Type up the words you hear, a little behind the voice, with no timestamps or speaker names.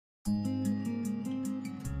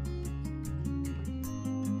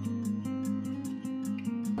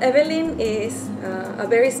Evelyn is a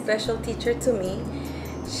very special teacher to me.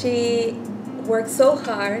 She works so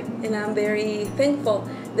hard, and I'm very thankful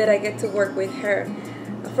that I get to work with her.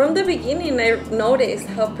 From the beginning, I noticed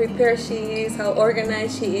how prepared she is, how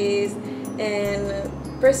organized she is, and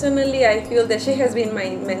personally, I feel that she has been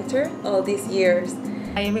my mentor all these years.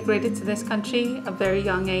 I immigrated to this country at a very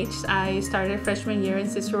young age. I started freshman year in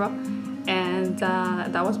Cicero, and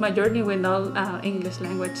that was my journey with no English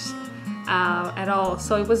language at all.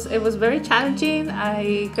 So it was very challenging.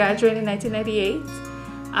 I graduated in 1998.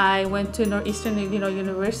 I went to Northeastern Illinois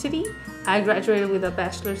University. I graduated with a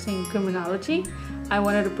bachelor's in criminology. I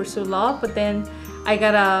wanted to pursue law, but then I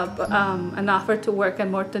got an offer to work at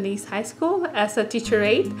Morton East High School as a teacher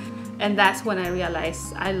aide, and that's when I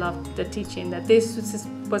realized I loved the teaching, that this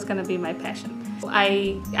was going to be my passion.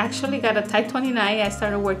 I actually got a Type 29. I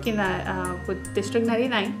started working with District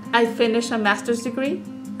 99. I finished a master's degree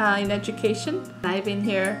in education. I've been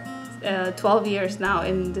here 12 years now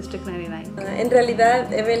in District 99. En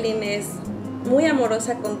realidad, Evelyn es muy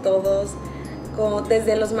amorosa con todos,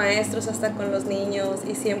 desde los maestros hasta con los niños,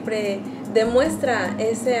 y siempre demuestra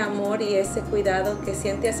ese amor y ese cuidado que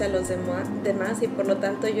siente hacia los demás, y por lo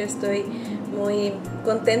tanto yo estoy muy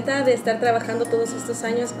contenta de estar trabajando todos estos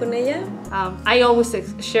años con ella. I always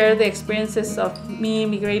share the experiences of me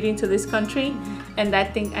immigrating to this country, and I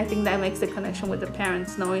think that makes the connection with the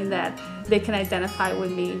parents, knowing that they can identify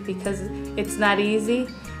with me, because it's not easy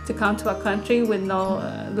to come to a country with no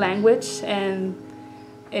language, and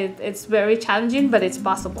it's very challenging, but it's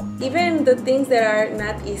possible. Even the things that are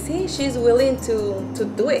not easy, she's willing to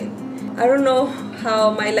do it. I don't know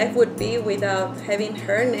how my life would be without having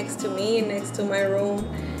her next to me, next to my room.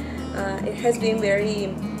 It has been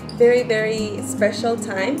very, very special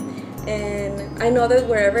time, and I know that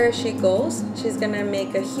wherever she goes, she's gonna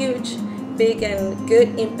make a huge, big and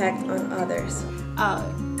good impact on others.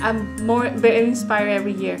 I'm very inspired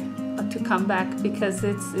every year to come back, because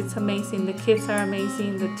it's amazing. The kids are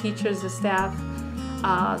amazing, the teachers, the staff,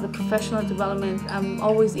 the professional development. I'm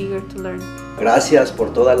always eager to learn. Gracias por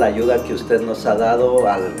toda la ayuda que usted nos ha dado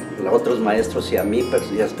a los otros maestros y a mí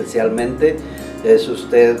y especialmente. Es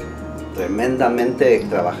usted tremendamente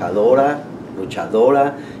trabajadora,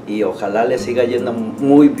 luchadora, y ojalá le siga yendo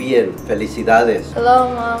muy bien. Felicidades. Hello,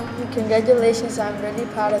 Mom. Congratulations. I'm really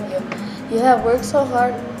proud of you. You have worked so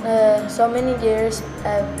hard so many years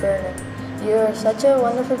at Vernon. You're such a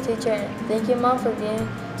wonderful teacher. Thank you, Mom, for being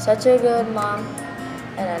such a good mom,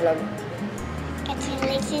 and I love you.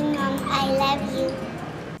 Congratulations, Mom. I love you.